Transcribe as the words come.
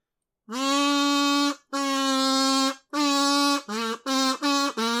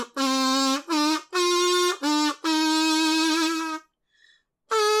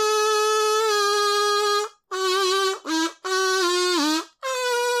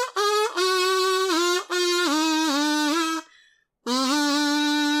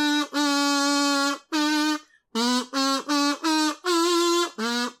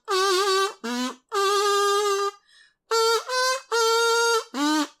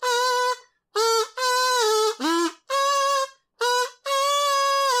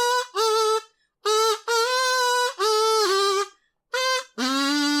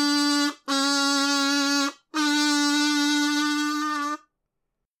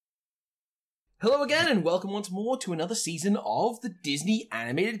Hello again, and welcome once more to another season of the Disney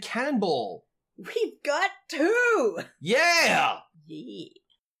Animated Canonball. We've got 2! Yeah! Yeah.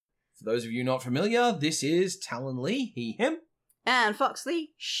 For those of you not familiar, this is Talon Lee, he, him. And Foxley,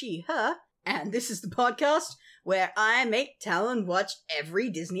 she, her. And this is the podcast where I make Talon watch every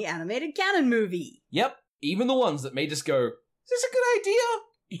Disney Animated Canon movie. Yep, even the ones that made us go, is this a good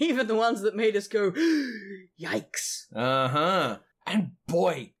idea? Even the ones that made us go, yikes. Uh-huh. And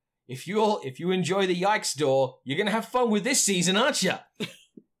boy, if you enjoy the yikes door, you're gonna have fun with this season, aren't you?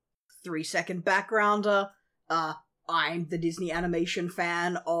 3-second backgrounder. I'm the Disney animation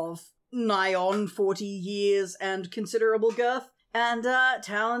fan of nigh on 40 years and considerable girth. And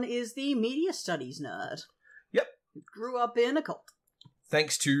Talon is the media studies nerd. Yep. Who grew up in a cult.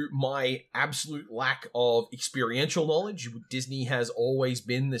 Thanks to my absolute lack of experiential knowledge, Disney has always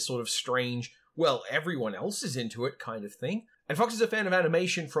been this sort of strange, well, everyone else is into it kind of thing. And Fox is a fan of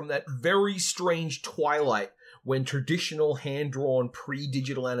animation from that very strange twilight when traditional hand-drawn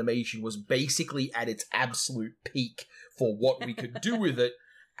pre-digital animation was basically at its absolute peak for what we could do with it,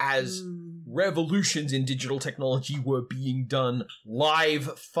 as revolutions in digital technology were being done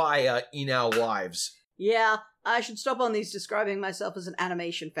live fire in our lives. Yeah, I should stop on these describing myself as an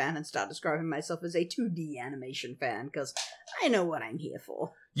animation fan and start describing myself as a 2D animation fan, because I know what I'm here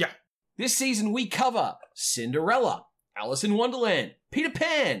for. Yeah. This season we cover Cinderella, Alice in Wonderland, Peter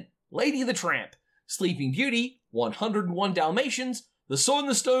Pan, Lady and the Tramp, Sleeping Beauty, 101 Dalmatians, The Sword and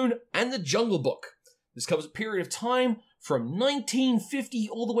the Stone, and The Jungle Book. This covers a period of time from 1950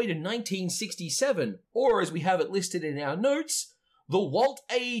 all the way to 1967, or as we have it listed in our notes, The Walt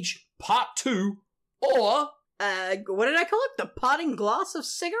Age Part 2, or... what did I call it? The Parting Glass of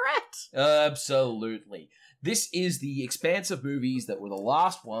Cigarette? Absolutely. This is the expanse of movies that were the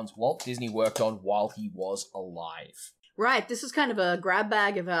last ones Walt Disney worked on while he was alive. Right, this is kind of a grab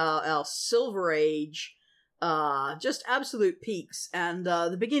bag of our Silver Age, just absolute peaks, and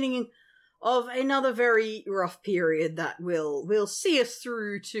the beginning of another very rough period that will see us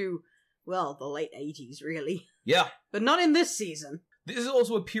through to, well, the late 80s, really. Yeah. But not in this season. This is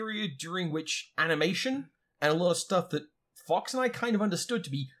also a period during which animation and a lot of stuff that Fox and I kind of understood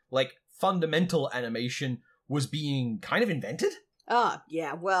to be, like, fundamental animation was being kind of invented.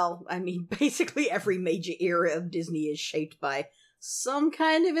 Yeah, well, I mean, basically every major era of Disney is shaped by some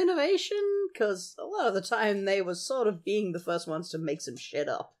kind of innovation, because a lot of the time they were sort of being the first ones to make some shit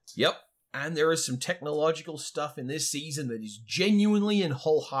up. Yep. And there is some technological stuff in this season that is genuinely and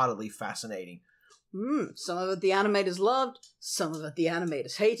wholeheartedly fascinating. Some of it the animators loved, some of it the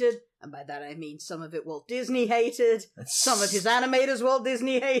animators hated, and by that I mean some of it Walt Disney hated, some of his animators Walt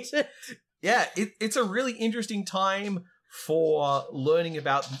Disney hated. Yeah, it's a really interesting time for learning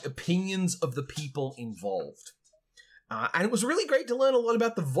about the opinions of the people involved. And it was really great to learn a lot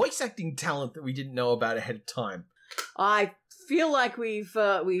about the voice acting talent that we didn't know about ahead of time. I feel like we've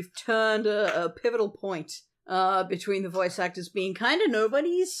turned a pivotal point between the voice actors being kind of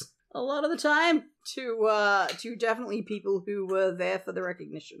nobodies a lot of the time to definitely people who were there for the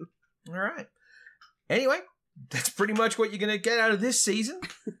recognition. All right. Anyway, that's pretty much what you're going to get out of this season.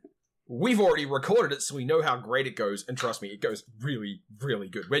 We've already recorded it, so we know how great it goes, and trust me, it goes really, really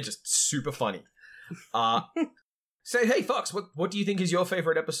good. We're just super funny. So, hey, Fox, what do you think is your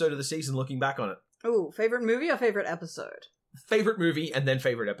favorite episode of the season, looking back on it? Ooh, favorite movie or favorite episode? Favorite movie, and then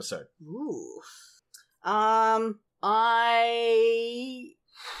favorite episode. Ooh.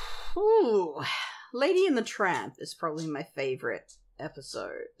 Lady and the Tramp is probably my favorite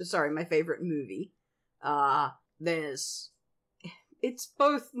episode. Sorry, my favorite movie. It's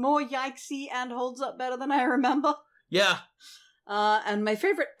both more yikesy and holds up better than I remember. Yeah. And my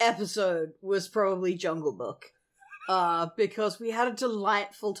favorite episode was probably Jungle Book. Because we had a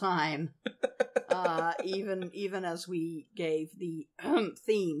delightful time. Even as we gave the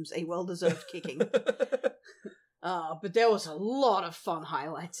themes a well-deserved kicking. But there was a lot of fun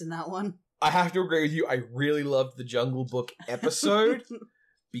highlights in that one. I have to agree with you. I really loved the Jungle Book episode.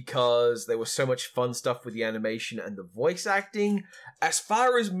 Because there was so much fun stuff with the animation and the voice acting. As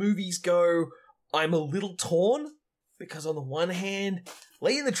far as movies go, I'm a little torn, because on the one hand,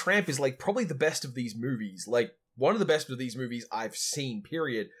 Lady and the Tramp is like probably the best of these movies, like one of the best of these movies I've seen,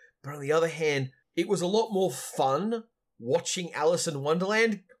 period. But on the other hand, it was a lot more fun watching Alice in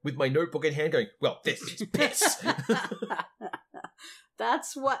Wonderland with my notebook in hand going, well, this is piss. That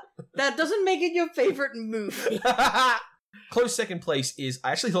doesn't make it your favorite movie. Close second place is,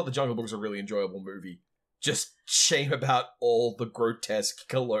 I actually thought The Jungle Book was a really enjoyable movie. Just shame about all the grotesque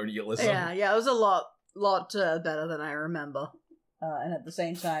colonialism. Yeah, it was a lot better than I remember. And at the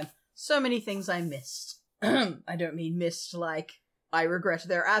same time, so many things I missed. I don't mean missed like I regret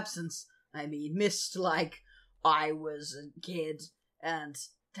their absence. I mean, missed like I was a kid, and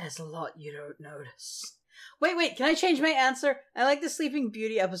there's a lot you don't notice. Wait, can I change my answer? I like the Sleeping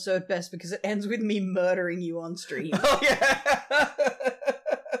Beauty episode best because it ends with me murdering you on stream. Oh, yeah!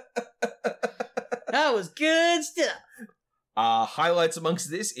 That was good stuff. Highlights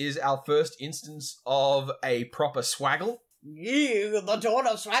amongst this is our first instance of a proper swaggle. The dawn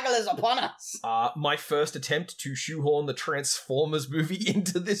of swaggle is upon us. My first attempt to shoehorn the Transformers movie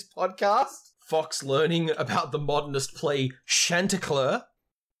into this podcast. Fox learning about the modernist play Chanticleer.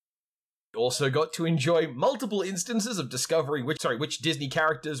 We also got to enjoy multiple instances of discovering which Disney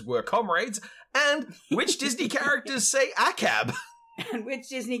characters were comrades, and which Disney characters say ACAB. And which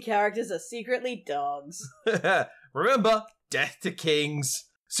Disney characters are secretly dogs. Remember, death to kings.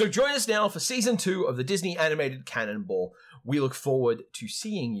 So join us now for Season 2 of the Disney Animated Canonball. We look forward to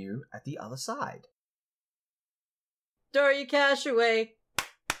seeing you at the other side. Throw your cash away.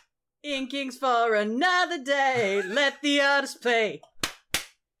 Inkings for another day. Let the artists play.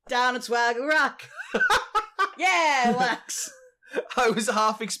 Down at Swaggle Rock. Yeah, Wax. I was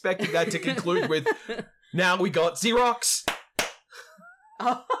half expecting that to conclude with, now we got Xerox.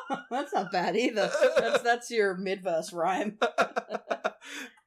 Oh, that's not bad either. That's your mid-verse rhyme.